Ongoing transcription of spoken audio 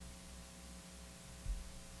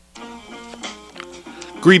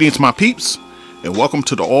Greetings, my peeps, and welcome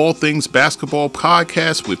to the All Things Basketball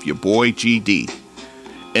Podcast with your boy GD.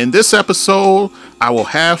 In this episode, I will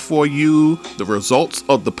have for you the results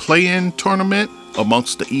of the play-in tournament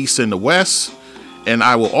amongst the East and the West, and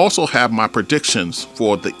I will also have my predictions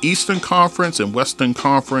for the Eastern Conference and Western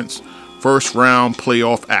Conference first round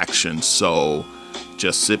playoff action. So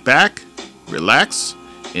just sit back, relax,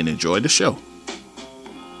 and enjoy the show.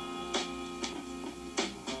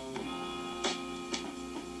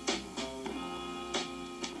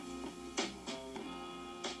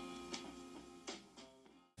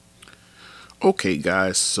 Okay,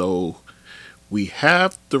 guys, so we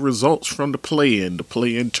have the results from the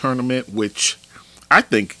play-in tournament, which I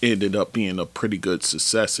think ended up being a pretty good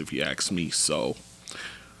success if you ask me. So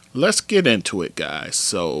let's get into it, guys.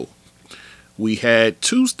 So we had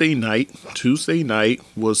Tuesday night. Tuesday night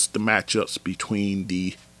was the matchups between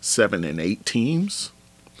the 7 and 8 teams.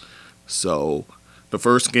 So the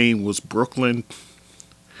first game was Brooklyn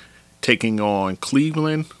taking on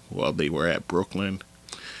Cleveland. Well, they were at Brooklyn.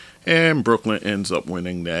 And Brooklyn ends up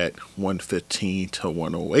winning that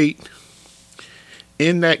 115-108.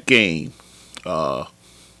 In that game,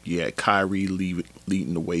 you had Kyrie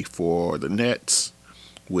leading the way for the Nets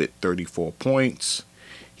with 34 points.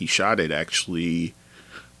 He shot it actually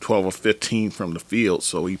 12 or 15 from the field,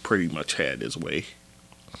 so he pretty much had his way.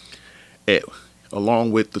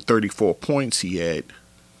 Along with the 34 points, he had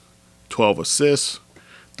 12 assists,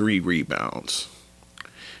 3 rebounds.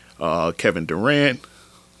 Kevin Durant,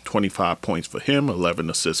 25 points for him, 11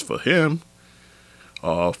 assists for him,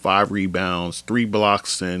 5 rebounds, 3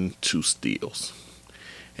 blocks, and 2 steals.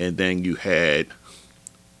 And then you had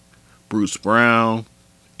Bruce Brown,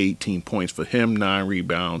 18 points for him, 9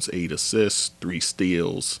 rebounds, 8 assists, 3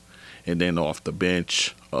 steals. And then off the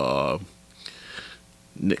bench,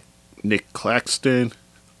 Nick Claxton,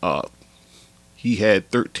 he had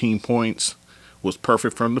 13 points, was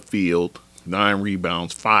perfect from the field, 9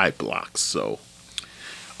 rebounds, 5 blocks. So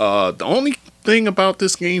the only thing about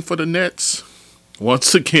this game for the Nets,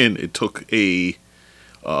 once again, it took a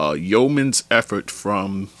yeoman's effort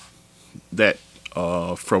from their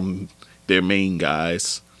main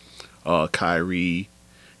guys, Kyrie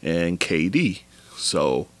and KD.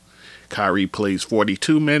 So Kyrie plays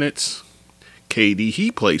 42 minutes. KD, he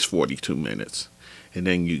plays 42 minutes. And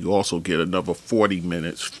then you also get another 40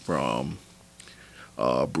 minutes from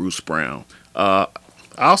Bruce Brown.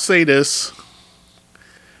 I'll say this.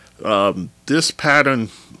 This pattern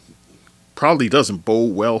probably doesn't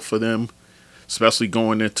bode well for them, especially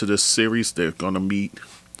going into this series. They're going to meet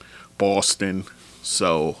Boston,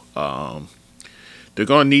 so they're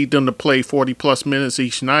going to need them to play 40-plus minutes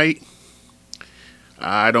each night.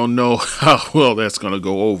 I don't know how well that's going to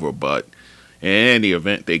go over, but in any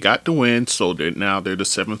event, they got the win, so they're the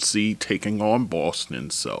 7th seed taking on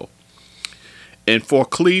Boston. So, and for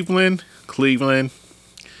Cleveland,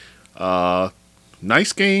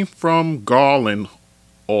 nice game from Garland,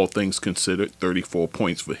 all things considered. 34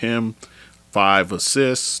 points for him, 5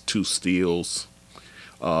 assists, 2 steals.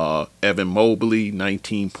 Evan Mobley,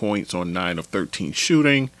 19 points on 9 of 13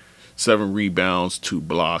 shooting, 7 rebounds, 2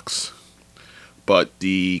 blocks. But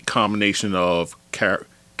the combination of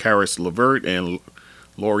Caris LeVert and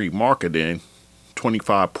Lauri Markkanen,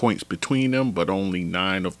 25 points between them, but only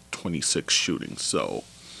 9 of 26 shooting. So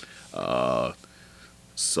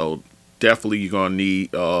definitely you're going to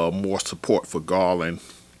need more support for Garland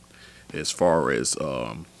as far as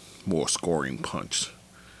more scoring punch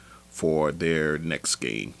for their next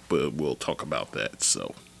game. But we'll talk about that.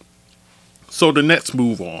 So the Nets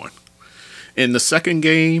move on. In the second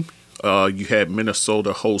game, you had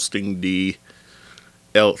Minnesota hosting the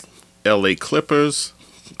LA Clippers.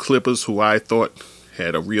 Clippers, who I thought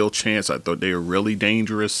had a real chance. I thought they were really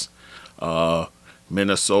dangerous.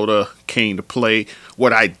 Minnesota came to play.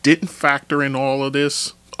 What I didn't factor in all of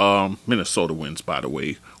this, Minnesota wins, by the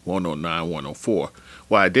way, 109-104.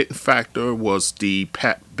 What I didn't factor was the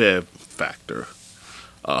Pat Bev factor.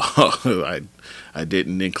 I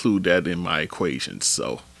didn't include that in my equation.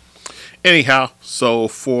 So, anyhow,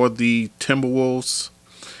 for the Timberwolves,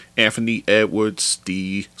 Anthony Edwards,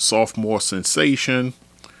 the sophomore sensation,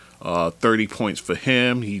 30 points for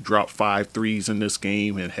him. He dropped 5 threes in this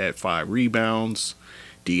game and had 5 rebounds.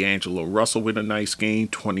 D'Angelo Russell with a nice game,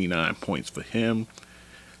 29 points for him,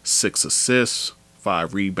 6 assists,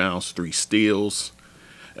 5 rebounds, 3 steals.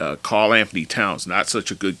 Karl Anthony Towns, not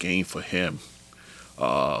such a good game for him.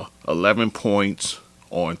 11 points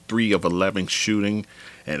on 3 of 11 shooting.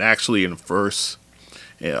 And actually in the first,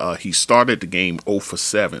 he started the game 0 for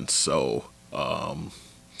 7. So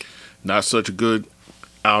not such a good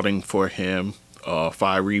outing for him.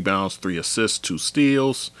 5 rebounds, 3 assists, 2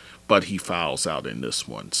 steals, but he fouls out in this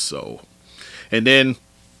one. So, and then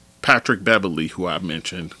Patrick Beverly, who I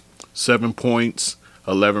mentioned, 7 points,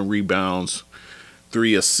 11 rebounds,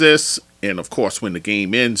 3 assists, and of course, when the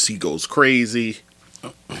game ends, he goes crazy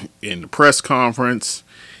in the press conference.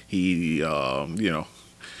 He,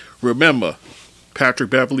 remember Patrick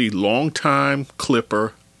Beverly, longtime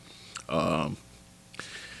Clipper.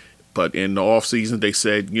 But in the offseason, they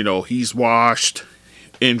said, he's washed,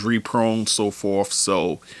 injury prone, so forth.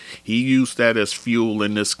 So he used that as fuel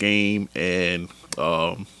in this game. And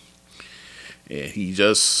he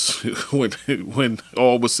just, when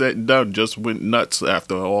all was said and done, just went nuts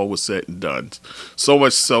after all was said and done. So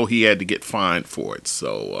much so he had to get fined for it.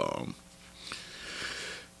 So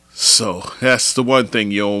that's the one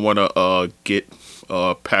thing you don't want to get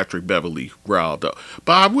Patrick Beverly riled up.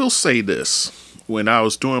 But I will say this. When I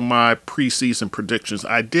was doing my preseason predictions,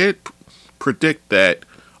 I did predict that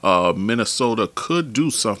Minnesota could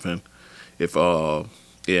do something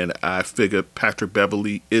and I figured Patrick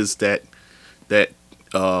Beverly is that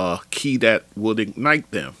key that would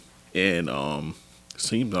ignite them, and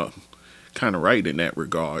seemed kind of right in that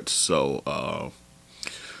regard. So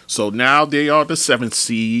now they are the 7th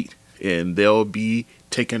seed, and they'll be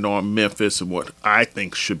taking on Memphis in what I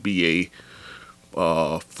think should be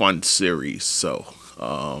a fun series. So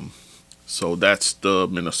that's the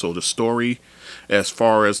Minnesota story. As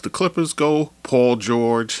far as the Clippers go, Paul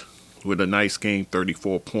George with a nice game,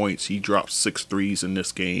 34 points. He dropped 6 threes in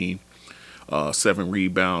this game, 7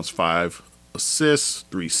 rebounds, 5 assists,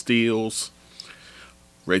 3 steals.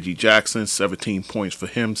 Reggie Jackson, 17 points for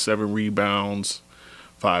him, 7 rebounds,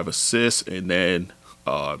 5 assists, and then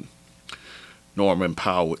Norman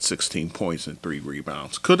Powell with 16 points and 3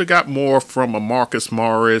 rebounds. Could have got more from a Marcus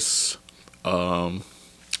Morris and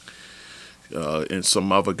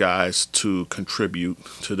some other guys to contribute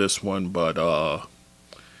to this one, but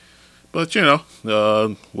what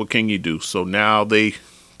can you do? So now they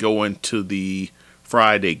go into the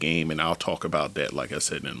Friday game, and I'll talk about that, like I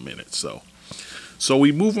said, in a minute. So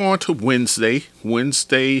we move on to Wednesday.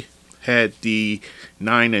 Wednesday had the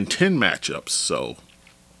 9 and 10 matchups. So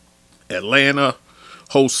Atlanta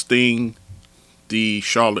hosting the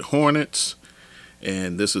Charlotte Hornets,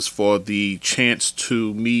 and this is for the chance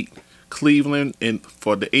to meet Cleveland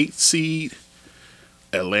for the 8th seed.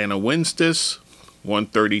 Atlanta wins this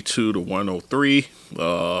 132 to 103.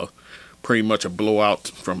 Pretty much a blowout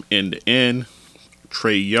from end to end.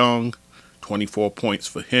 Trae Young, 24 points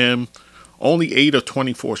for him. Only 8 of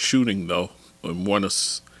 24 shooting, though, and 1 of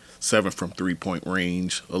 7 from 3-point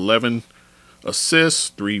range. 11 assists,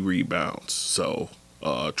 3 rebounds. So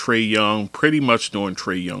Trae Young, pretty much doing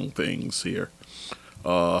Trae Young things here.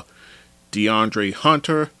 DeAndre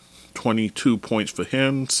Hunter, 22 points for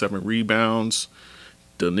him, 7 rebounds.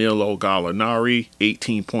 Danilo Gallinari,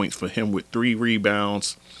 18 points for him with 3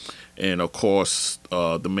 rebounds. And, of course,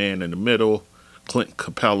 the man in the middle, Clint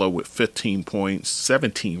Capella with 15 points,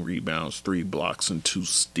 17 rebounds, 3 blocks, and 2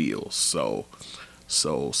 steals. So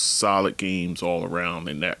solid games all around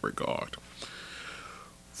in that regard.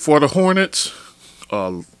 For the Hornets,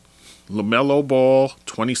 LaMelo Ball,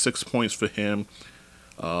 26 points for him,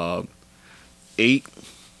 8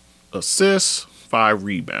 assists, 5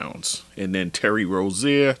 rebounds. And then Terry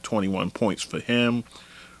Rozier, 21 points for him,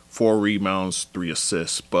 4 rebounds, 3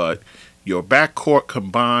 assists. But your backcourt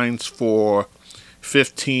combines for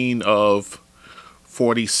 15 of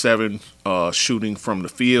 47 shooting from the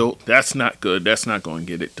field. That's not good. That's not going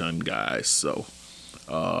to get it done, guys. So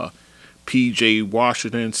P.J.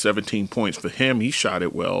 Washington, 17 points for him. He shot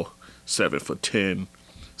it well, 7 for 10,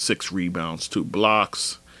 6 rebounds, 2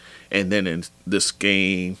 blocks. And then in this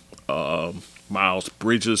game, Miles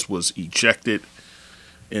Bridges was ejected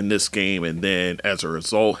in this game, and then as a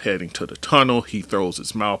result, heading to the tunnel, he throws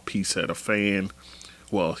his mouthpiece at a fan.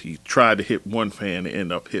 Well, he tried to hit one fan and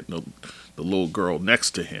ended up hitting the little girl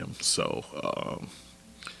next to him. So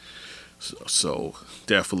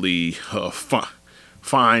definitely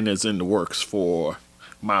fine is in the works for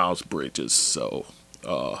Miles Bridges. So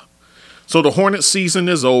the Hornets season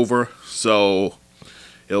is over. So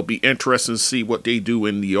it'll be interesting to see what they do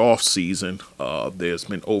in the off season. There's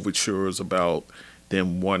been overtures about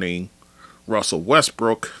them wanting Russell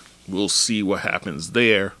Westbrook. We'll see what happens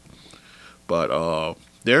there. But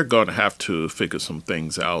they're going to have to figure some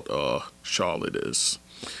things out. Charlotte is.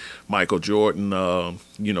 Michael Jordan,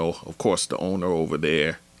 of course, the owner over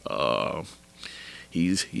there.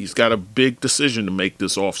 He's got a big decision to make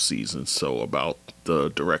this offseason. So about the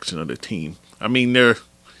direction of the team. I mean,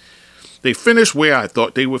 they finished where I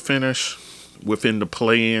thought they would finish within the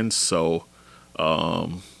play-in. So,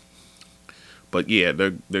 But yeah,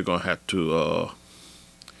 they're gonna have to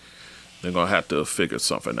figure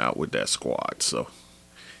something out with that squad. So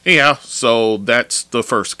anyhow, so that's the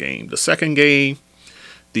first game. The second game,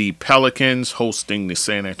 the Pelicans hosting the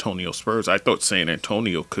San Antonio Spurs. I thought San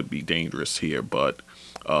Antonio could be dangerous here, but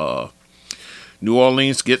New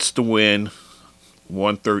Orleans gets the win,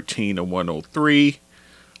 113 to 103.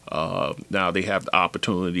 Now they have the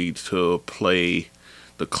opportunity to play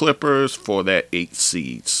the Clippers for that 8th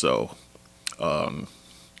seed. So CJ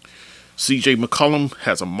McCollum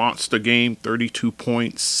has a monster game, 32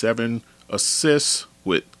 points, 7 assists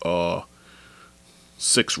with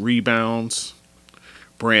 6 rebounds.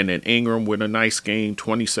 Brandon Ingram with a nice game,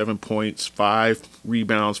 27 points, 5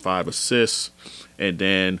 rebounds, 5 assists. And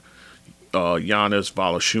then Giannis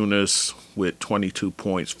Valanciunas with 22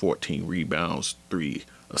 points, 14 rebounds, 3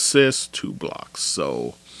 assists, 2 blocks.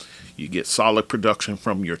 So you get solid production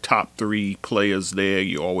from your top 3 players there.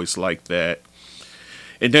 You always like that.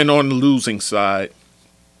 And then on the losing side,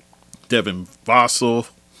 Devin Vassell,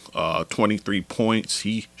 23 points.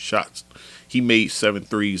 He made 7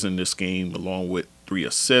 threes in this game, along with 3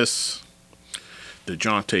 assists.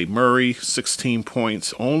 DeJounte Murray, 16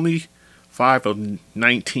 points, only 5 of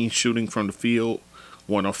 19 shooting from the field,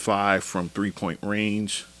 1 of 5 from 3-point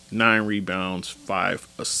range, 9 rebounds, 5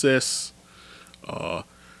 assists.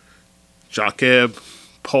 Jakob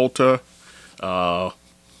Poeltl,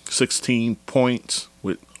 16 points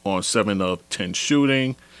on 7 of 10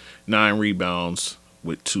 shooting, 9 rebounds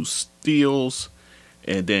with 2 steals.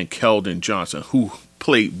 And then Keldon Johnson, who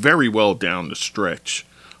played very well down the stretch,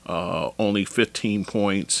 only 15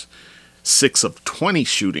 points, 6 of 20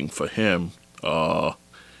 shooting for him,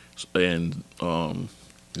 and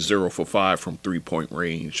 0 for 5 from 3-point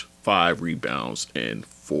range, 5 rebounds, and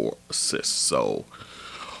 4 assists. So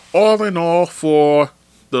all in all, for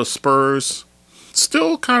the Spurs,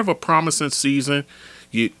 still kind of a promising season.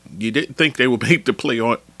 You didn't think they would make the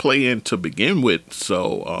play in to begin with.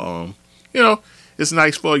 So, it's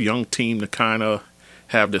nice for a young team to kind of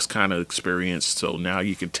have this kind of experience. So now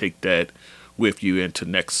you can take that with you into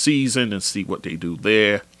next season and see what they do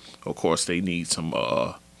there. Of course, they need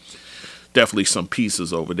definitely some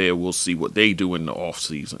pieces over there. We'll see what they do in the off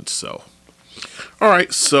season. So, all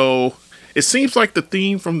right. So it seems like the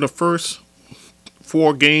theme from the first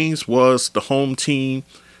 4 games was the home team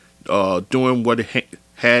doing what it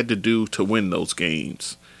had to do to win those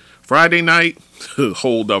games. Friday night, a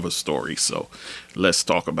whole other story. So let's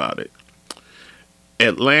talk about it.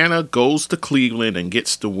 Atlanta goes to Cleveland and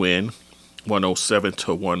gets the win, 107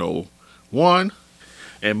 to 101.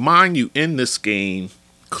 And mind you, in this game,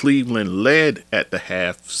 Cleveland led at the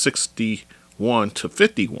half, 61 to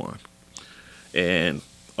 51. And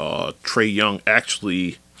Trae Young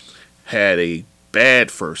actually had a bad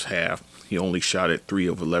first half. He only shot at 3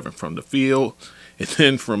 of 11 from the field. And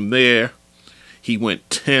then from there, he went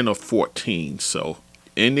 10 of 14. So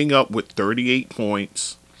ending up with 38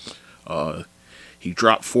 points. He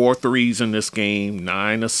dropped 4 threes in this game,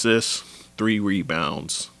 9 assists, 3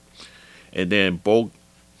 rebounds. And then Bogdan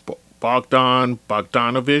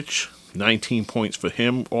Bogdanovic, 19 points for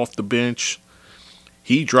him off the bench.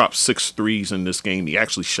 He dropped 6 threes in this game. He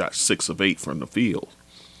actually shot 6 of 8 from the field.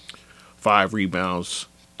 5 rebounds,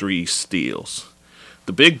 3 steals.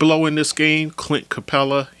 The big blow in this game, Clint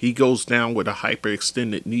Capella, he goes down with a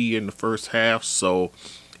hyperextended knee in the first half. So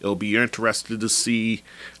it'll be interesting to see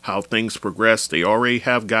how things progress. They already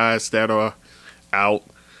have guys that are out.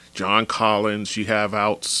 John Collins, you have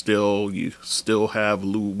out still. You still have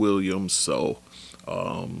Lou Williams. So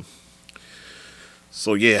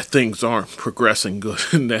yeah, things aren't progressing good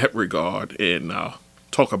in that regard. And I'll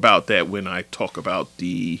talk about that when I talk about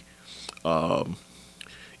the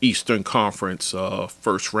Eastern Conference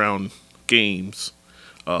first round games.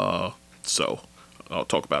 So I'll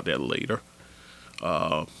talk about that later.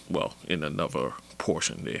 In another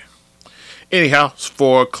portion there. Anyhow,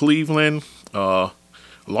 for Cleveland,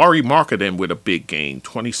 Lauri Markkanen with a big game,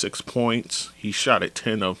 26 points. He shot at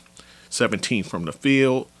 10 of 17 from the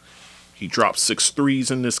field. He dropped 6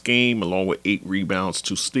 threes in this game, along with 8 rebounds,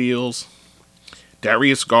 2 steals.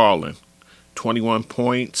 Darius Garland, 21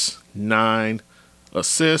 points, 9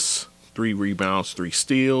 assists, 3 rebounds, 3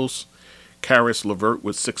 steals. Caris LeVert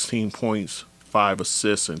with 16 points, 5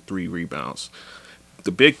 assists, and 3 rebounds.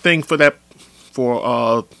 The big thing for the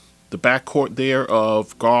backcourt there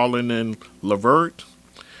of Garland and LeVert,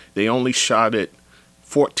 they only shot at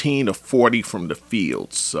 14 of 40 from the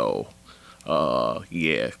field. So,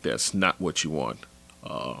 that's not what you want.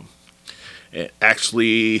 And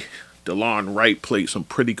actually, DeLon Wright played some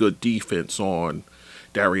pretty good defense on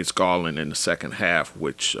Darius Garland in the second half,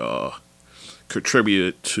 which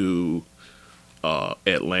contributed to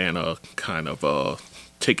Atlanta kind of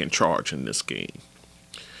taking charge in this game.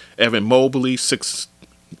 Evan Mobley,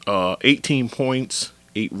 18 points,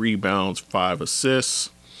 8 rebounds, 5 assists.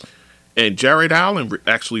 And Jared Allen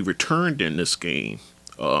actually returned in this game,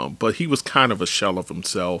 but he was kind of a shell of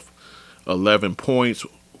himself. 11 points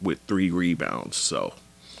with 3 rebounds. So,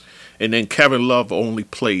 and then Kevin Love only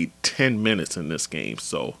played 10 minutes in this game,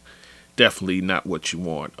 so definitely not what you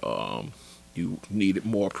want. You needed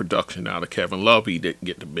more production out of Kevin Love. He didn't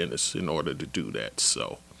get the minutes in order to do that.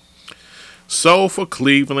 So for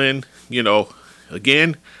Cleveland,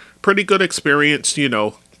 again, pretty good experience,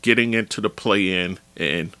 getting into the play-in,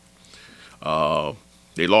 and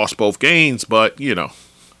they lost both games, but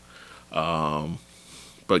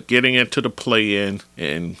but getting into the play-in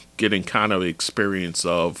and getting kind of experience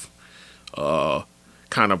of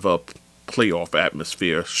kind of a playoff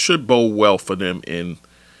atmosphere should bode well for them in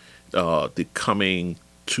the coming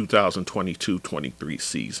 2022-23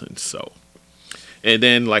 season. So, and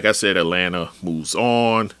then, like I said, Atlanta moves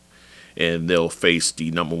on, and they'll face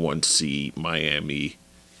the number 1 seed Miami,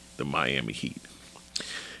 the Miami Heat.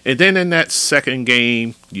 And then in that second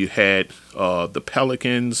game, you had the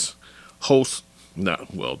Pelicans on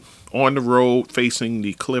the road facing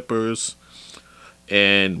the Clippers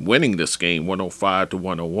and winning this game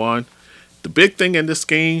 105-101. The big thing in this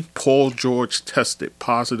game, Paul George tested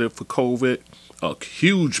positive for COVID. A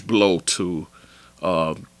huge blow to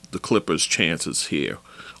the Clippers' chances here.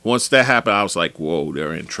 Once that happened, I was like, whoa,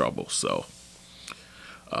 they're in trouble. So,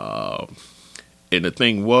 and the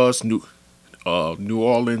thing was, New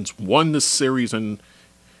Orleans won the series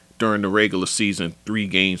during the regular season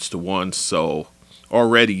 3-1. So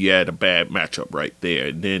already you had a bad matchup right there.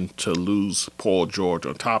 And then to lose Paul George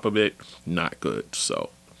on top of it, not good. So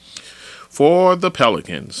for the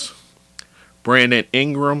Pelicans, Brandon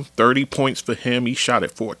Ingram, 30 points for him. He shot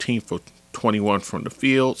at 14 for 21 from the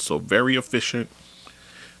field, so very efficient.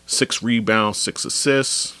 6 rebounds, 6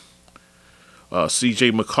 assists.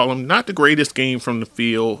 CJ McCollum, not the greatest game from the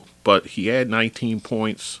field, but he had 19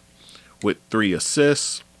 points with 3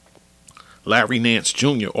 assists. Larry Nance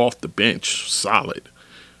Jr. off the bench, solid.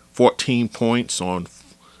 14 points on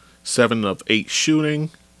 7 of 8 shooting.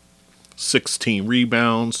 16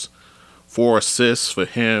 rebounds, 4 assists for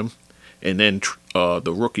him. And then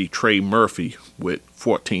the rookie Trey Murphy with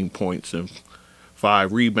 14 points and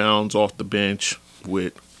 5 rebounds off the bench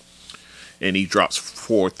and he drops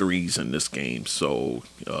 4 threes in this game. So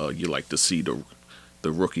you like to see the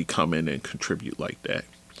rookie come in and contribute like that.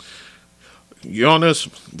 Jonas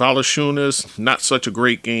Valanciunas, not such a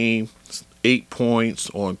great game. 8 points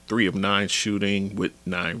on 3 of 9 shooting with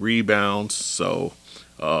 9 rebounds. So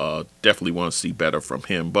definitely want to see better from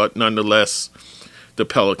him. But nonetheless, the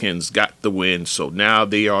Pelicans got the win. So now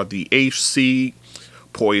they are the 8th seed,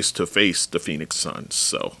 poised to face the Phoenix Suns.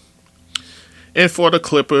 So, and for the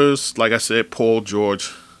Clippers, like I said, Paul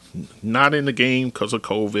George not in the game because of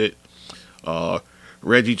COVID.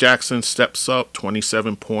 Reggie Jackson steps up,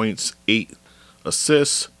 27 points, 8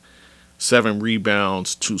 assists, 7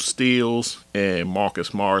 rebounds, 2 steals, and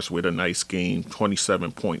Marcus Morris with a nice game,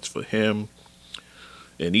 27 points for him.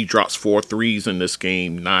 And he drops 4 threes in this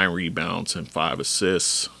game, 9 rebounds and 5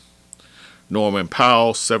 assists. Norman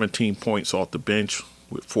Powell, 17 points off the bench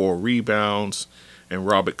with 4 rebounds. And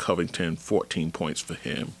Robert Covington, 14 points for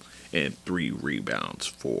him and 3 rebounds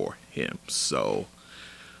for him. So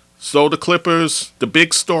the Clippers, the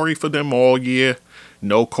big story for them all year,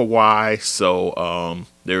 no Kawhi. So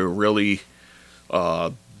they're really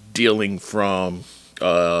dealing from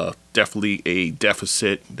definitely a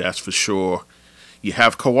deficit, that's for sure. You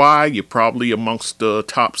have Kawhi, you're probably amongst the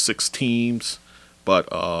top 6 teams, but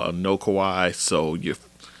no Kawhi, so you're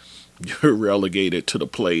relegated to the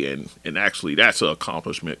play-in. And actually, that's an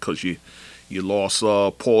accomplishment because you lost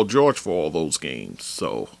Paul George for all those games.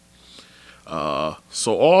 So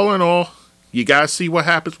all in all, you guys see what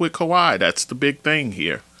happens with Kawhi. That's the big thing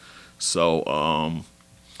here. So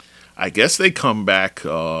I guess they come back,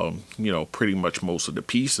 pretty much most of the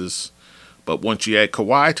pieces. But once you add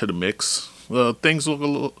Kawhi to the mix, things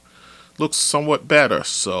look somewhat better.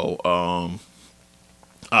 So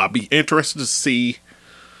I'll be interested to see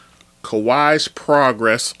Kawhi's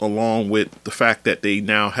progress along with the fact that they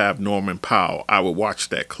now have Norman Powell. I would watch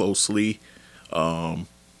that closely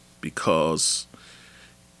because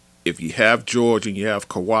if you have George and you have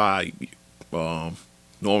Kawhi,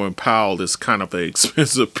 Norman Powell is kind of an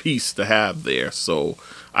expensive piece to have there. So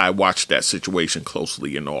I watched that situation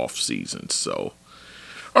closely in the off season. So,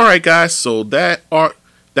 all right, guys. So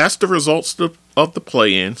that's the results of the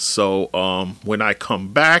play-in. So when I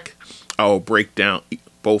come back, I'll break down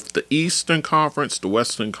both the Eastern Conference, the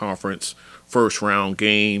Western Conference first round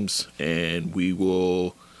games, and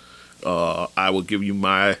I will give you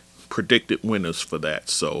my predicted winners for that.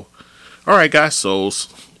 So, all right, guys. So,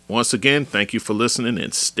 once again, thank you for listening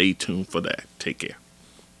and stay tuned for that. Take care.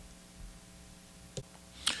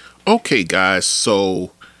 Okay, guys.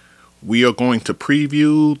 So, we are going to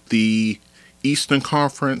preview the Eastern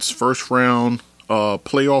Conference first round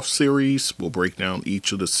playoff series. We'll break down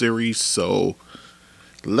each of the series. So,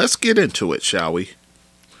 let's get into it, shall we?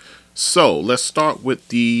 So, let's start with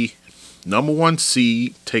the number 1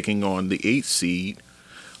 seed taking on the 8th seed,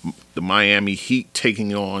 the Miami Heat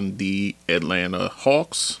taking on the Atlanta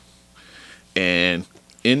Hawks. And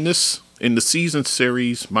in the season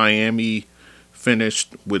series, Miami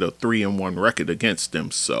finished with a 3-1 record against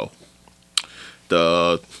them. So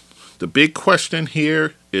the big question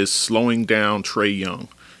here is slowing down Trae Young.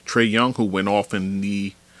 Trae Young, who went off in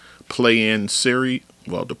the play-in series,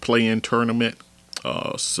 the play-in tournament.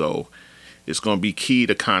 So it's going to be key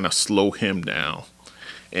to kind of slow him down.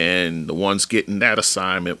 And the ones getting that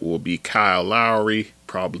assignment will be Kyle Lowry,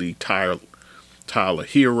 probably Tyler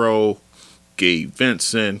Hero, Gabe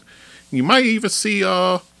Vincent. You might even see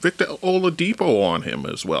Victor Oladipo on him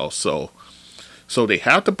as well. So they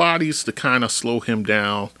have the bodies to kind of slow him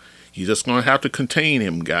down. You're just going to have to contain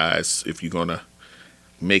him, guys, if you're going to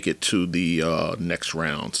make it to the next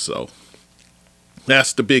round. So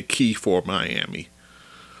that's the big key for Miami.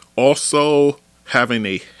 Also, having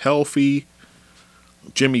a healthy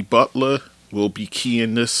Jimmy Butler will be key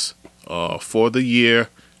in this for the year.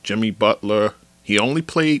 Jimmy Butler, he only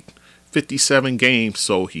played 57 games,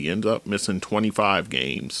 so he ended up missing 25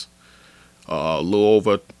 games. A little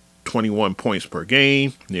over 21 points per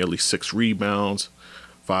game, nearly 6 rebounds,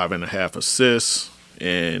 5.5 assists,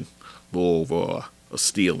 and a little over a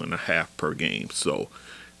steal and a half per game. So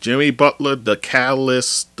Jimmy Butler, the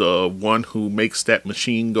catalyst, the one who makes that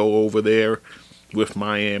machine go over there with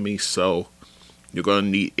Miami. So you're going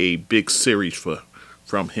to need a big series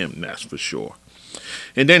from him, that's for sure.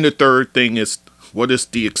 And then the third thing is, what is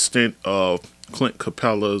the extent of Clint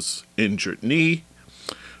Capella's injured knee?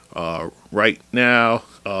 Right now,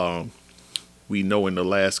 we know in the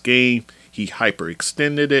last game, he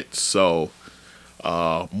hyperextended it. So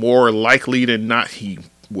more likely than not, he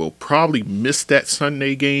will probably miss that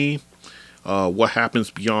Sunday game. What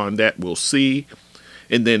happens beyond that, we'll see.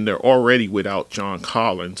 And then they're already without John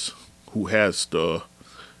Collins, who has the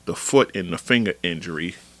foot and the finger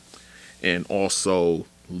injury, and also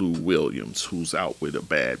Lou Williams, who's out with a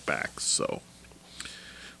bad back. So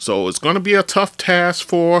it's going to be a tough task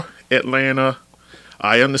for Atlanta.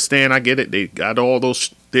 I understand. I get it. They got all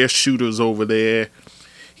their shooters over there.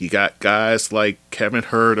 You got guys like Kevin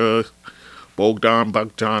Huerter, Bogdan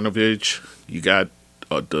Bogdanovic. You got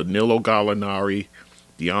Danilo Gallinari,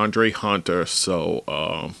 DeAndre Hunter. So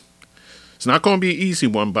it's not going to be an easy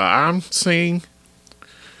one, but I'm saying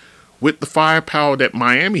with the firepower that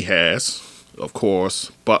Miami has, of course,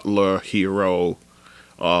 Butler, Hero,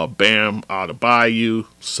 Bam Adebayo.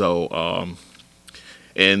 So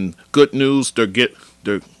and good news,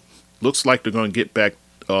 they're looks like they're going to get back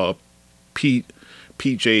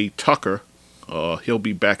PJ Tucker. He'll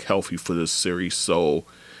be back healthy for this series, so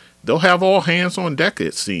they'll have all hands on deck,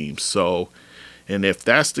 it seems. So, and if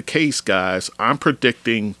that's the case, guys, I'm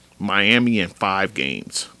predicting Miami in 5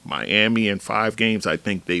 games. Miami in 5 games. I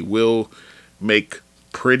think they will make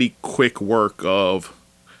pretty quick work of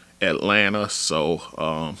Atlanta.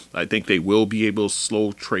 So I think they will be able to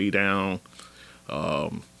slow Trae down.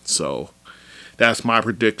 So that's my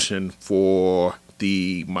prediction for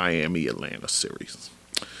the Miami-Atlanta series.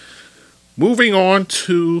 Moving on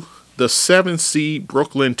to the 7 seed,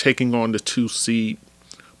 Brooklyn taking on the 2 seed,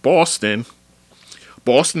 Boston.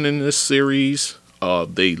 Boston in this series,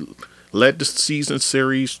 they led the season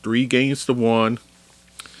series 3-1.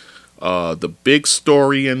 The big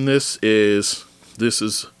story in this is this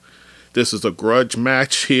is a grudge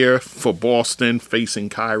match here for Boston facing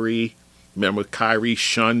Kyrie. Remember, Kyrie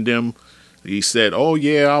shunned him. He said, "Oh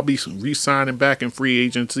yeah, I'll be re-signing back in free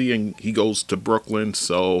agency," and he goes to Brooklyn.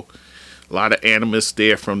 So a lot of animus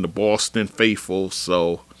there from the Boston faithful.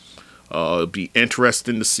 So it'll be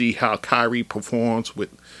interesting to see how Kyrie performs with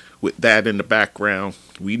that in the background.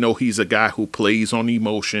 We know he's a guy who plays on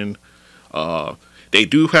emotion. They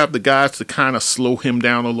do have the guys to kind of slow him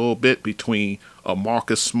down a little bit between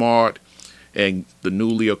Marcus Smart and the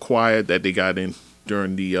newly acquired that they got in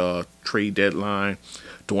during the trade deadline,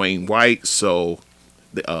 Dwayne White. So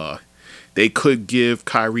they could give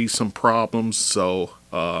Kyrie some problems. So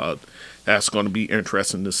that's going to be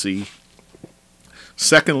interesting to see.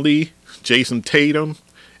 Secondly, Jason Tatum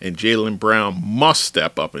and Jaylen Brown must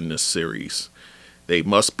step up in this series. They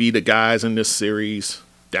must be the guys in this series.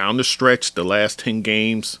 Down the stretch, the last 10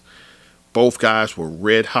 games, both guys were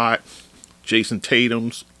red hot. Jason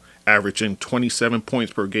Tatum's averaging 27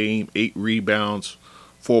 points per game, 8 rebounds,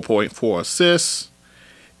 4.4 assists.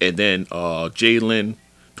 And then Jaylen,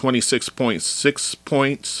 26.6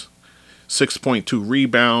 points, 6.2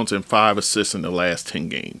 rebounds, and 5 assists in the last 10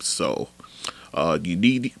 games. So you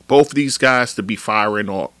need both of these guys to be firing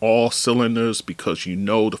on all cylinders, because you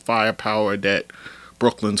know the firepower that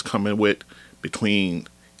Brooklyn's coming with between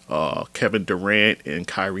Kevin Durant and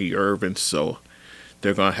Kyrie Irving. So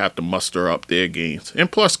they're going to have to muster up their games.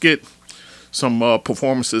 And plus get some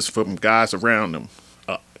performances from guys around them.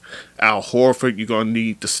 Al Horford, you're going to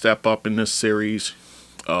need to step up in this series.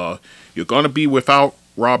 You're going to be without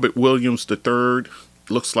Robert Williams III.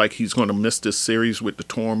 Looks like he's going to miss this series with the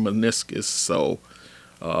torn meniscus. So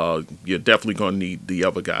you're definitely going to need the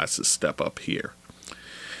other guys to step up here.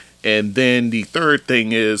 And then the third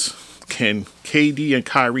thing is, can KD and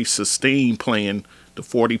Kyrie sustain playing the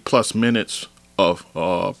 40-plus minutes of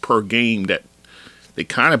per game that they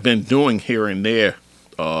kind of been doing here and there?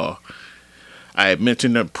 I had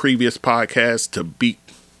mentioned in a previous podcast, to beat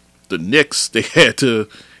the Knicks, they had to,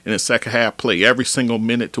 in the second half, play every single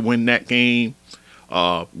minute to win that game.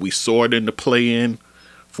 We saw it in the play-in,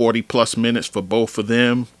 40-plus minutes for both of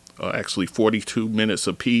them, actually 42 minutes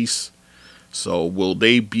apiece. So will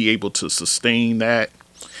they be able to sustain that?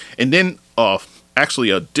 And then actually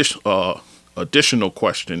additional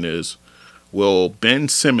question is, will Ben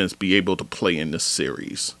Simmons be able to play in this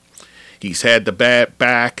series? He's had the bad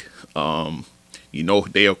back.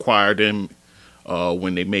 They acquired him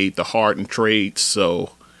when they made the Harden trade.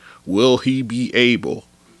 So will he be able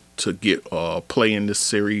to get play in this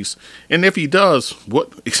series? And if he does,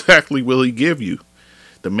 what exactly will he give you?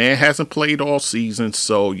 The man hasn't played all season,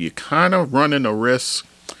 so you're kind of running a risk.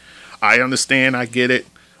 I understand. I get it.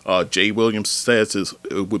 Jay Williams says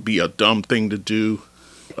it would be a dumb thing to do.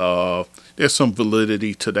 There's some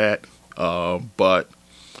validity to that. But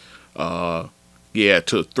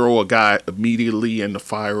to throw a guy immediately in the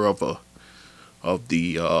fire of the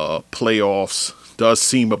playoffs does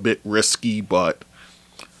seem a bit risky, but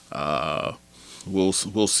we'll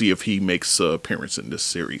see if he makes an appearance in this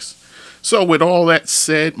series. So with all that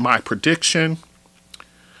said, my prediction,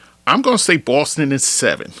 I'm going to say Boston in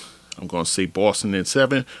 7.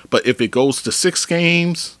 But if it goes to 6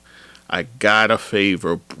 games, I gotta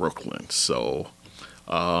favor Brooklyn. So,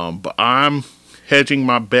 but I'm hedging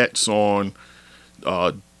my bets on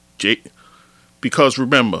because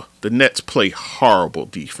remember, the Nets play horrible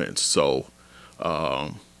defense. So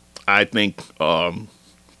I think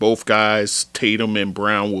both guys, Tatum and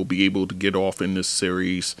Brown, will be able to get off in this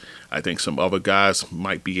series. I think some other guys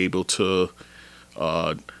might be able to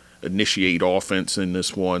initiate offense in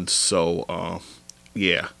this one. So, I'm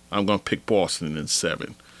going to pick Boston in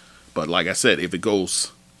 7. But like I said, if it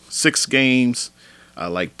goes 6 games, I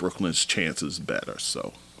like Brooklyn's chances better.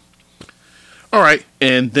 So, all right.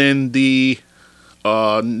 And then the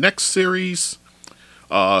next series,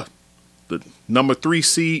 the number 3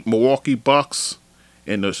 seed, Milwaukee Bucks,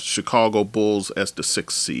 and the Chicago Bulls as the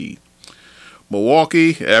 6th seed.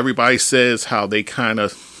 Milwaukee, everybody says how they kind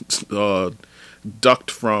of ducked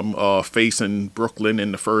from facing Brooklyn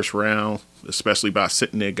in the first round, especially by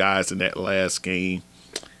sitting their guys in that last game.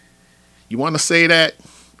 You want to say that?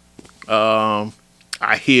 I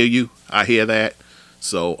hear you. I hear that.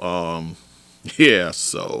 So,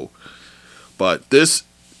 but this,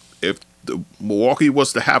 if the Milwaukee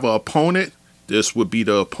was to have an opponent, this would be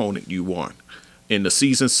the opponent you want. In the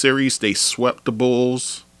season series, they swept the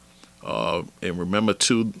Bulls. And remember,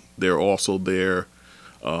 too, they're also their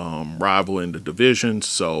rival in the division.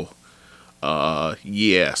 So, I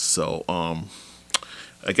guess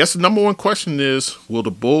the number one question is, will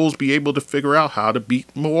the Bulls be able to figure out how to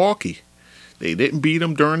beat Milwaukee? They didn't beat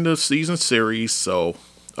them during the season series, so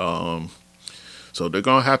they're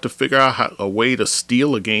gonna have to figure out a way to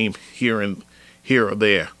steal a game here or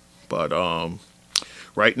there. But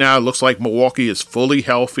right now, it looks like Milwaukee is fully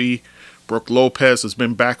healthy. Brook Lopez has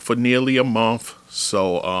been back for nearly a month,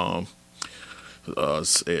 so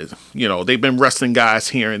they've been resting guys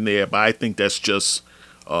here and there, but I think that's just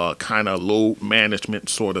kind of load management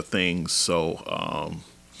sort of things. So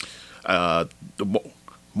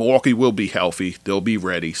Milwaukee will be healthy; they'll be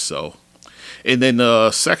ready. So, and then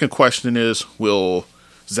the second question is, will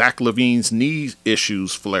Zach LaVine's knee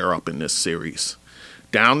issues flare up in this series?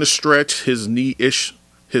 Down the stretch, his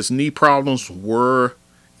knee problems were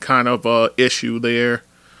kind of a issue there.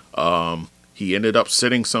 He ended up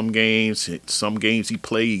sitting some games. Some games he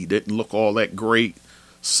played, he didn't look all that great.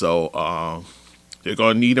 So they're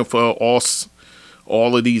going to need him for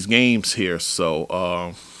all of these games here.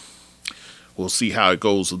 So we'll see how it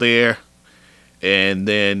goes there. And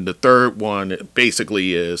then the third one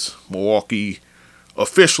basically is Milwaukee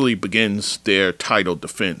officially begins their title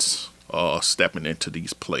defense stepping into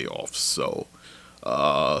these playoffs.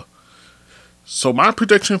 So my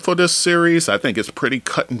prediction for this series, I think it's pretty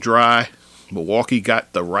cut and dry. Milwaukee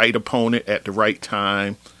got the right opponent at the right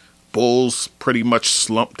time. Bulls pretty much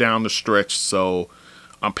slumped down the stretch, so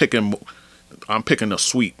I'm picking a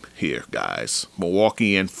sweep here, guys.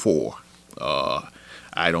 Milwaukee in 4.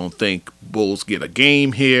 I don't think Bulls get a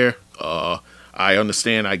game here. I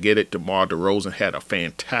understand, I get it. DeMar DeRozan had a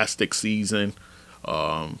fantastic season.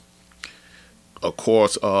 Of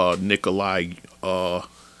course, Nikolai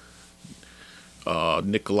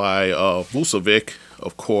Vucevic.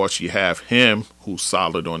 Of course, you have him, who's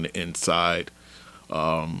solid on the inside.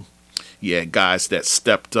 Guys that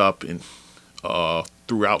stepped up and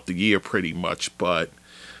throughout the year pretty much. But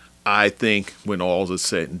I think when all is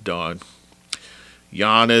said and done,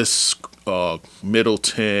 Giannis,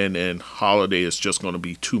 Middleton, and Holiday is just going to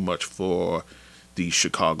be too much for the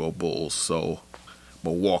Chicago Bulls. So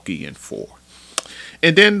Milwaukee in 4.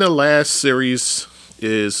 And then the last series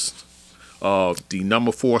is the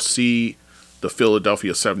number 4 seed, the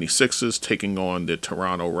Philadelphia 76ers, taking on the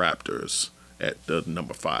Toronto Raptors at the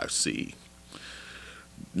number 5 seed.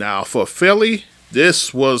 Now, for Philly,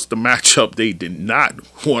 this was the matchup they did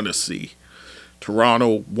not want to see.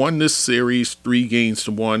 Toronto won this series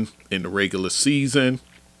 3-1 in the regular season.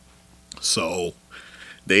 So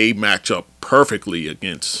they match up perfectly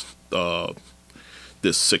against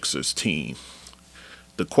this Sixers team.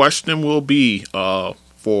 The question will be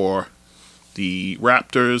for the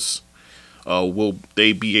Raptors, will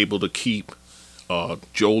they be able to keep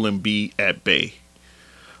Joel Embiid at bay?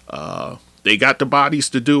 They got the bodies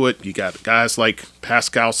to do it. You got guys like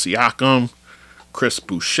Pascal Siakam, Chris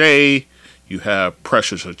Boucher. You have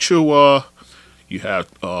Precious Achiuwa. You have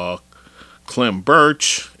Clem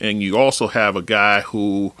Birch. And you also have a guy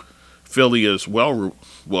who Philly is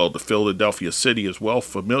the Philadelphia City is well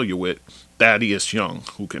familiar with, Thaddeus Young,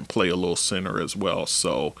 who can play a little center as well.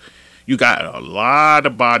 So you got a lot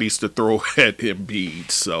of bodies to throw at Embiid.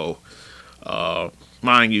 So,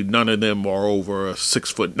 mind you, none of them are over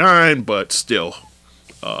 6'9", but still.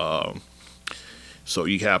 So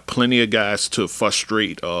you have plenty of guys to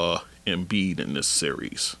frustrate Embiid in this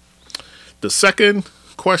series. The second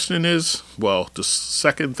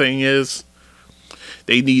thing is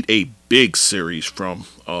they need a big series from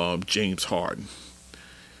James Harden.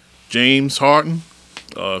 James Harden,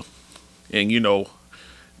 and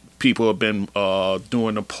people have been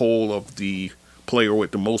doing a poll of the player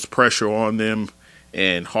with the most pressure on them,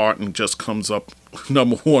 and Harden just comes up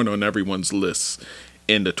number 1 on everyone's list.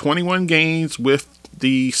 In the 21 games with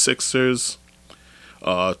the Sixers,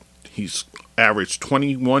 he's averaged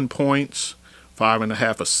 21 points,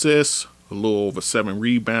 5.5 assists, a little over 7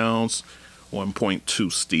 rebounds,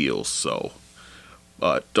 1.2 steals. So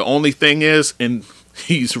the only thing is, and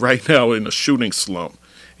he's right now in a shooting slump,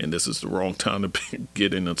 and this is the wrong time to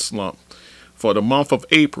get in a slump. For the month of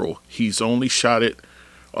April, he's only shot it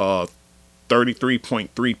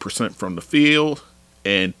 33.3% from the field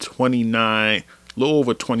and a little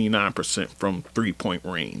over 29% from 3-point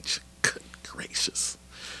range. Good gracious.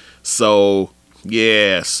 So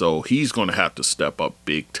he's going to have to step up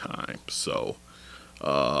big time. So,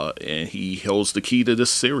 and he holds the key to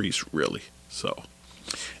this series, really. So,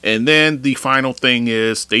 and then the final thing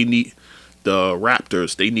is the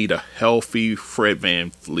Raptors. They need a healthy Fred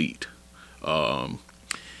VanVleet.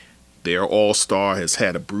 Their all-star has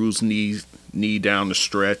had a bruised knee down the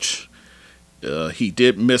stretch. He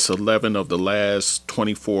did miss 11 of the last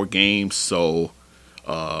 24 games, so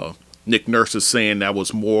Nick Nurse is saying that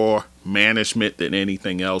was more management than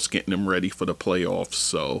anything else, getting him ready for the playoffs.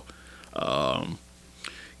 So,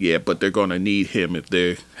 but they're going to need him if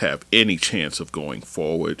they have any chance of going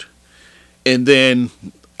forward. And then,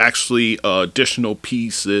 actually, additional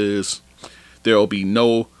pieces, there will be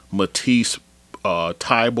no Matisse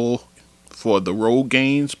Thybulle for the road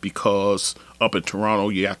games because up in Toronto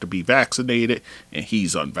you have to be vaccinated and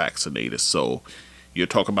he's unvaccinated. So you're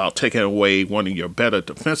talking about taking away one of your better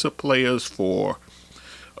defensive players for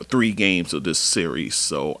 3 games of this series.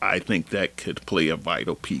 So I think that could play a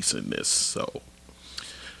vital piece in this.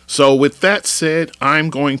 So with that said, I'm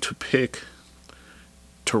going to pick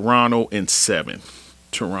Toronto in 7.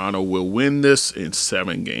 Toronto will win this in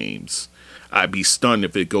 7 games. I'd be stunned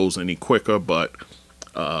if it goes any quicker, but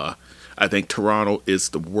I think Toronto is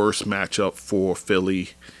the worst matchup for Philly.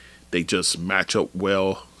 They just match up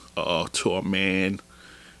well to a man.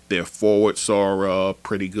 Their forwards are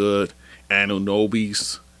pretty good.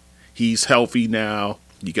 Anunobis, he's healthy now.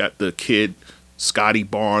 You got the kid Scotty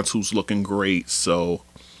Barnes, who's looking great. So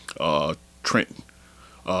Trent,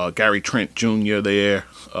 Gary Trent Jr. there.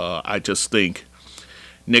 I just think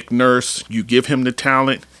Nick Nurse, you give him the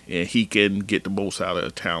talent, and he can get the most out of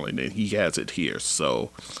the talent, and he has it here. So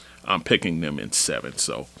I'm picking them in 7.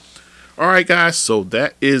 So, all right, guys. So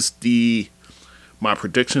that is my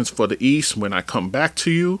predictions for the East. When I come back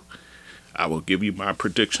to you, I will give you my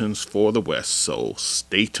predictions for the West. So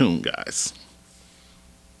stay tuned, guys.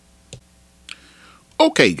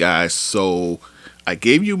 Okay, guys. So I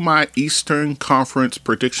gave you my Eastern Conference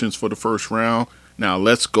predictions for the first round. Now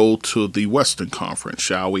let's go to the Western Conference,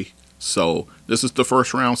 shall we? So this is the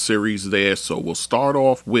first round series there. So we'll start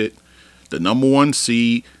off with the number 1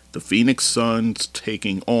 seed, the Phoenix Suns,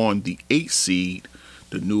 taking on the 8th seed,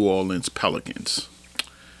 the New Orleans Pelicans.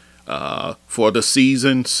 For the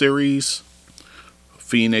season series,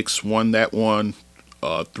 Phoenix won that one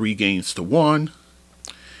 3-1.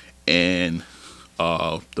 And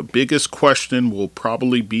the biggest question will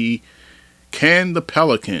probably be, can the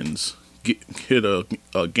Pelicans hit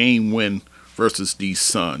a game win versus these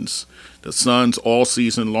Suns? The Suns all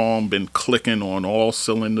season long been clicking on all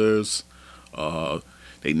cylinders.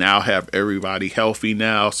 They now have everybody healthy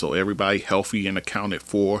now, so everybody healthy and accounted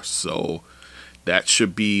for. So that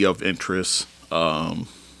should be of interest. And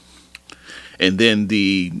then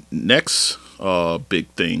the next big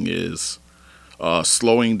thing is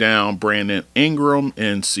slowing down Brandon Ingram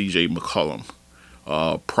and CJ McCollum.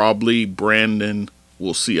 Probably Brandon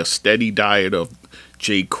will see a steady diet of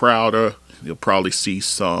Jay Crowder. You'll probably see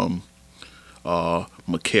some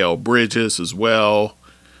Mikal Bridges as well.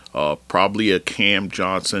 Probably a Cam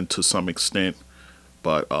Johnson to some extent.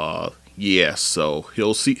 But yeah, so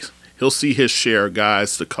he'll see his share of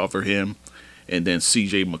guys to cover him. And then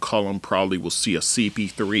CJ McCollum probably will see a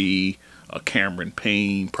CP3, a Cameron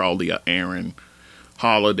Payne, probably a Aaron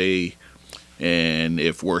Holiday, and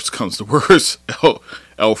if worse comes to worse,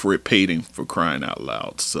 Elfrid Payton, for crying out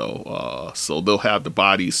loud. So they'll have the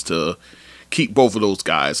bodies to keep both of those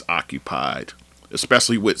guys occupied,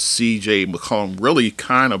 especially with CJ McCollum really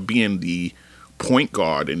kind of being the point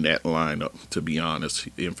guard in that lineup, to be honest.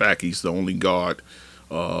 In fact, he's the only guard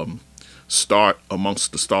start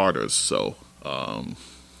amongst the starters. So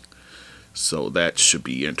that should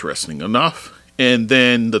be interesting enough. And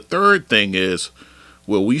then the third thing is,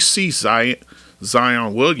 will we see Zion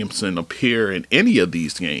Williamson appear in any of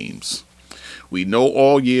these games? We know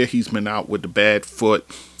all year he's been out with the bad foot.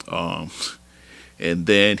 And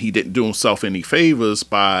then he didn't do himself any favors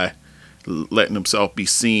by letting himself be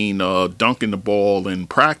seen dunking the ball in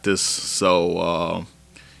practice. So,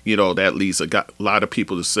 that leads a lot of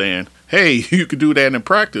people to saying, hey, you could do that in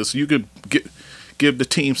practice. You could give the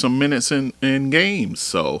team some minutes in games.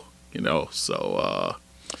 So,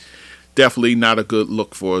 definitely not a good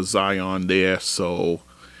look for Zion there. So,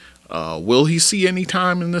 will he see any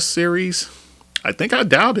time in this series? I think I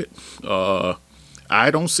doubt it. I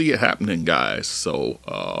don't see it happening, guys.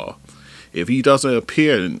 So, if he doesn't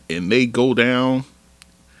appear and they go down,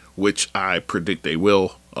 which I predict they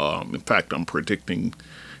will, in fact, I'm predicting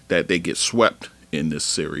that they get swept in this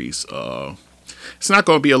series. It's not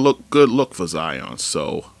going to be a good look for Zion.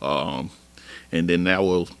 So, and then that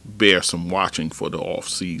will bear some watching for the off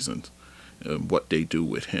season and what they do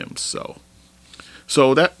with him. So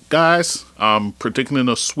that, guys, I'm predicting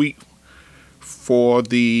a sweep for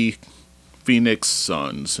the Phoenix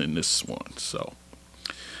Suns in this one. So,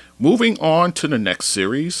 moving on to the next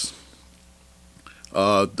series,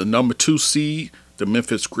 the number 2 seed, the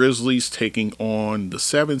Memphis Grizzlies, taking on the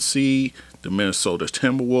 7th seed, the Minnesota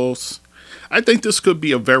Timberwolves. I think this could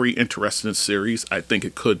be a very interesting series. I think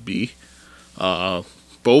it could be.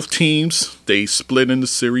 Both teams, they split in the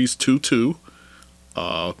series 2-2.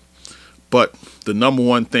 But the number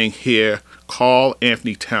one thing here, Karl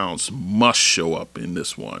Anthony Towns must show up in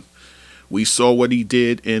this one. We saw what he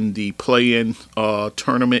did in the play-in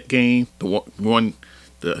tournament game,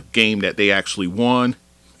 the game that they actually won.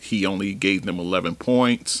 He only gave them 11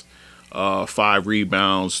 points, 5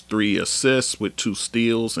 rebounds, 3 assists with 2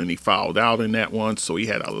 steals, and he fouled out in that one, so he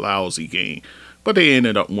had a lousy game. But they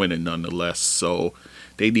ended up winning nonetheless, so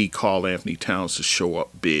they need Karl Anthony Towns to show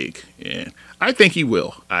up big, and I think he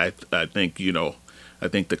will. I think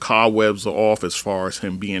the cobwebs are off as far as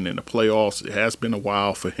him being in the playoffs. It has been a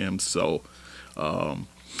while for him, so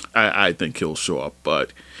I think he'll show up.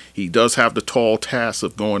 But he does have the tall task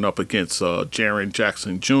of going up against Jaren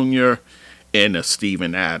Jackson Jr. and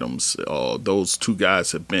Steven Adams. Those two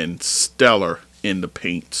guys have been stellar in the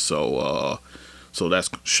paint, so that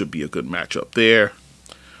should be a good matchup there.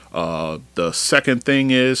 The second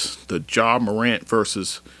thing is the Ja Morant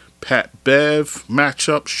versus Pat Bev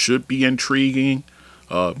matchup should be intriguing.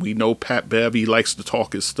 We know Pat Bev, he likes to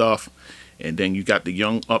talk his stuff. And then you got the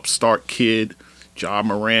young upstart kid, Ja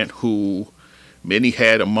Morant, who many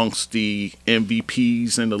had amongst the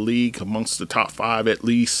MVPs in the league, amongst the top five at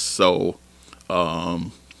least. So,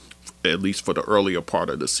 at least for the earlier part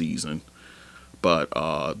of the season. But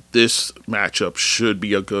this matchup should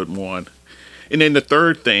be a good one. And then the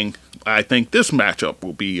third thing, I think this matchup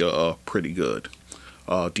will be pretty good.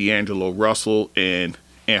 D'Angelo Russell and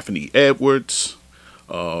Anthony Edwards.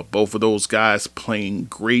 Both of those guys playing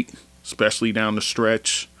great, especially down the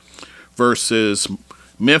stretch, versus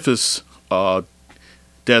Memphis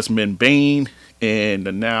Desmond Bain and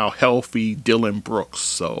the now healthy Dylan Brooks.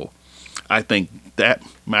 So I think that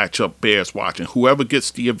matchup bears watching. Whoever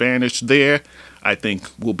gets the advantage there, I think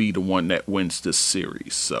will be the one that wins this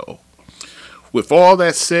series. So with all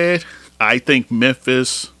that said, I think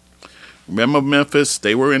remember Memphis,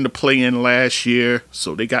 they were in the play-in last year,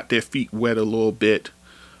 so they got their feet wet a little bit.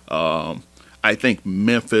 I think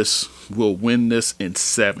Memphis will win this in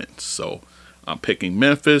 7. So I'm picking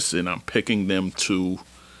Memphis, and I'm picking them to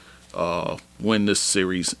win this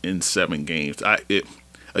series in 7 games. I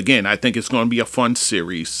think it's going to be a fun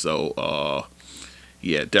series. So,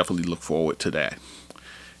 yeah, definitely look forward to that.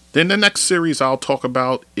 Then the next series I'll talk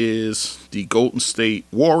about is the Golden State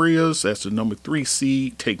Warriors as the number 3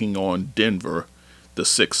 seed taking on Denver, the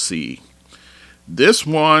 6th seed. This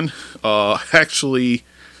one actually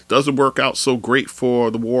doesn't work out so great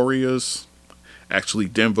for the Warriors. Actually,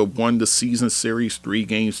 Denver won the season series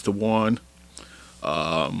 3-1.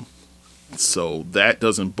 So that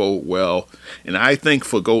doesn't bode well. And I think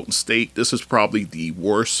for Golden State, this is probably the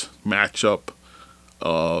worst matchup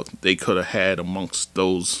they could have had amongst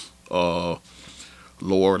those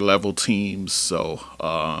lower level teams. So,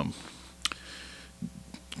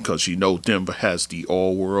 because Denver has the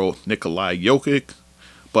all-world Nikola Jokic.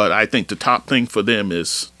 But I think the top thing for them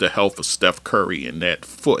is the health of Steph Curry in that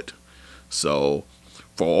foot. So,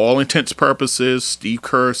 for all intents and purposes, Steve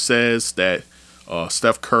Kerr says that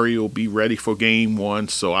Steph Curry will be ready for game 1.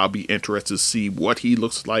 So, I'll be interested to see what he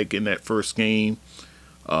looks like in that first game.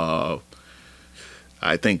 I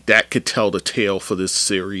think that could tell the tale for this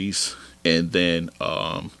series. And then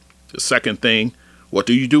the second thing, what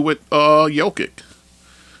do you do with Jokic?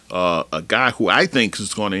 A guy who I think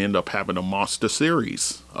is going to end up having a monster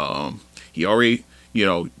series. He already,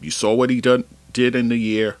 you saw what he did in the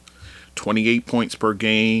year. 28 points per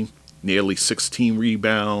game, nearly 16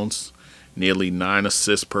 rebounds, nearly 9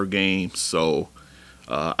 assists per game. So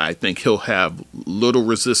I think he'll have little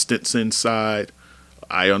resistance inside.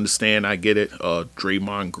 I understand, I get it.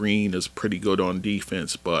 Draymond Green is pretty good on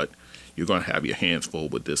defense, but you're going to have your hands full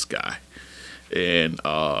with this guy. And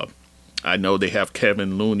I know they have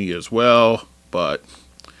Kevin Looney as well, but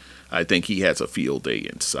I think he has a field day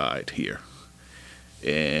inside here.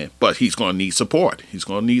 But he's going to need support. He's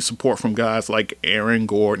going to need support from guys like Aaron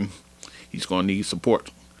Gordon. He's going to need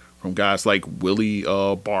support from guys like Willie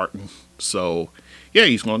Barton. So, yeah,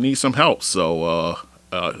 he's going to need some help. So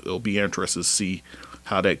it'll be interesting to see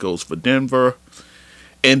how that goes for Denver.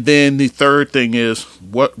 And then the third thing is,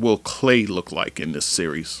 what will Klay look like in this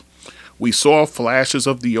series? We saw flashes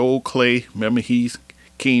of the old Klay. Remember, he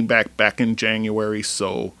came back in January,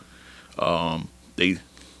 so they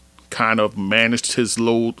kind of managed his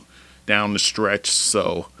load down the stretch.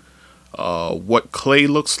 So what Klay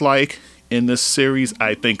looks like in this series,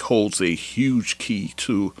 I think holds a huge key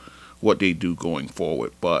to what they do going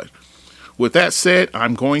forward. But with that said,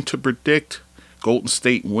 I'm going to predict Golden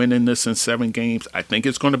State winning this in 7 games. I think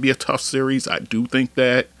it's going to be a tough series. I do think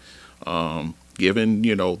that, given,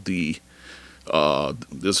 this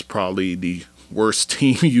is probably the worst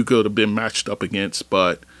team you could have been matched up against.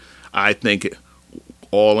 But I think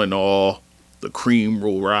all in all, the cream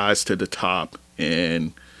will rise to the top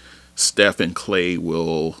and Steph and Klay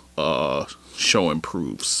will show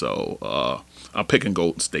improve. So I'm picking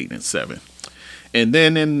Golden State in 7. And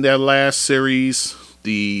then in their last series,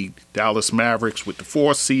 the Dallas Mavericks with the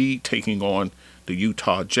 4 seed taking on the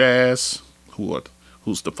Utah Jazz,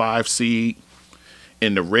 who's the 5 seed.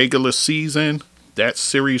 In the regular season, that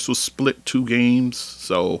series was split 2 games,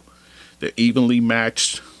 so they're evenly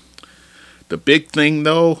matched. The big thing,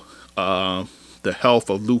 though, the health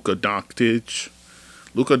of Luka Doncic.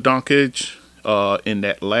 Luka Doncic, in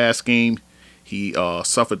that last game, he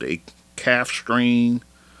suffered a calf strain,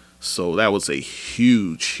 so that was a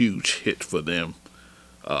huge hit for them.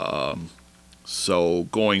 So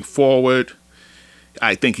going forward,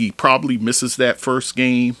 I think he probably misses that first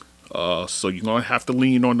game. So you're going to have to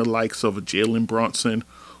lean on the likes of a Jalen Brunson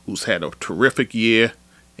who's had a terrific year,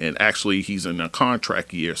 and actually he's in a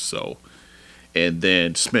contract year, so. And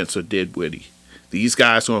then Spencer Dinwiddie. These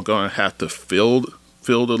guys are going to have to fill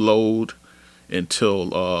the load until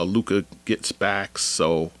Luka gets back.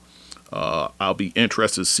 So I'll be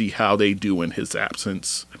interested to see how they do in his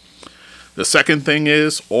absence. The second thing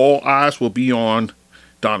is all eyes will be on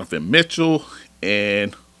Donovan Mitchell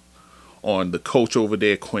and on the coach over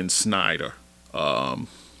there, Quinn Snyder.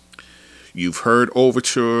 You've heard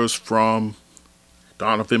overtures from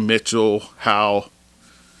Donovan Mitchell, how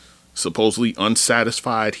supposedly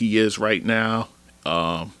unsatisfied he is right now.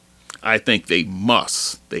 I think they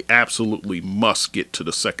absolutely must get to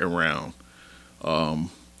the second round.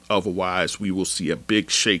 Otherwise, we will see a big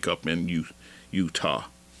shakeup in Utah.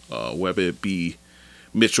 Whether it be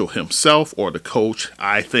Mitchell himself or the coach,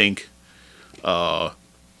 I think neither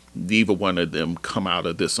one of them come out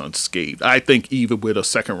of this unscathed. I think even with a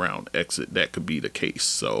second round exit, that could be the case.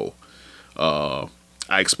 So I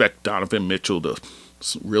expect Donovan Mitchell to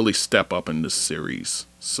really step up in this series.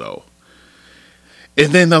 So,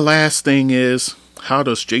 and then the last thing is, how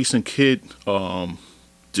does Jason Kidd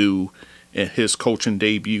do in his coaching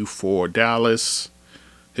debut for Dallas?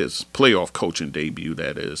 His playoff coaching debut,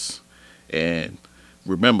 that is. And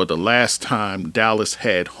remember, the last time Dallas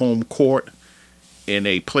had home court in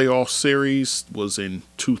a playoff series was in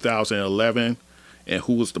 2011. And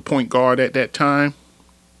who was the point guard at that time?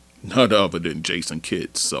 None other than Jason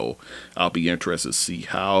Kidd. So I'll be interested to see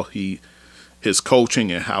how his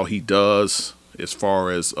coaching and how he does as far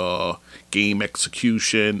as game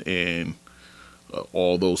execution and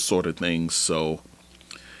all those sort of things. So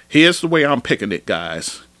here's the way I'm picking it,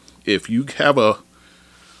 guys. If you have a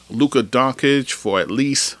Luka Doncic for at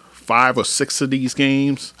least 5 or 6 of these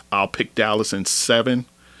games, I'll pick Dallas in 7.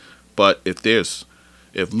 But if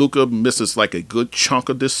Luka misses like a good chunk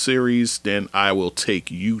of this series, then I will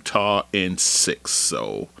take Utah in 6.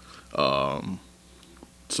 So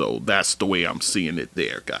that's the way I'm seeing it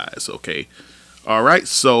there, guys. Okay. All right.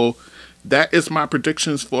 So that is my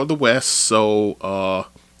predictions for the West. So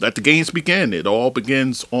let the games begin. It all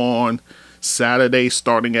begins on Saturday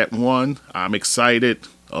starting at 1. I'm excited.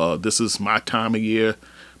 This is my time of year.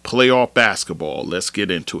 Playoff basketball. Let's get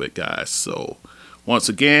into it, guys. So once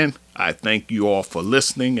again, I thank you all for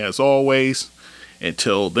listening as always.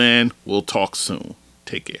 Until then, we'll talk soon.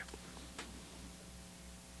 Take care.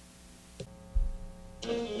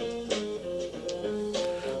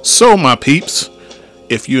 So, my peeps,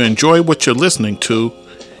 if you enjoy what you're listening to,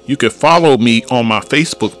 you can follow me on my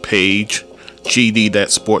Facebook page, GD That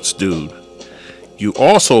Sports Dude. You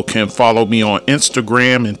also can follow me on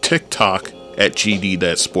Instagram and TikTok at GD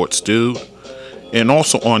That Sports Dude. And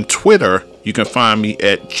also on Twitter, you can find me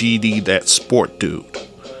at GD That Sport Dude.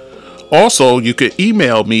 Also, you can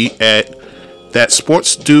email me at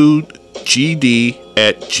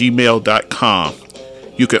thatsportsdudegd@gmail.com.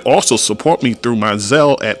 You can also support me through my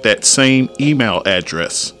Zelle at that same email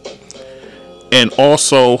address. And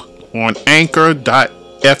also on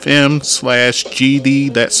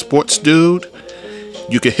anchor.fm/GD That Sports Dude.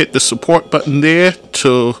 You can hit the support button there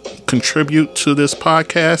to contribute to this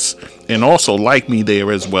podcast and also like me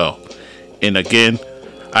there as well. And again,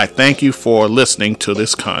 I thank you for listening to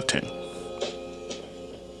this content.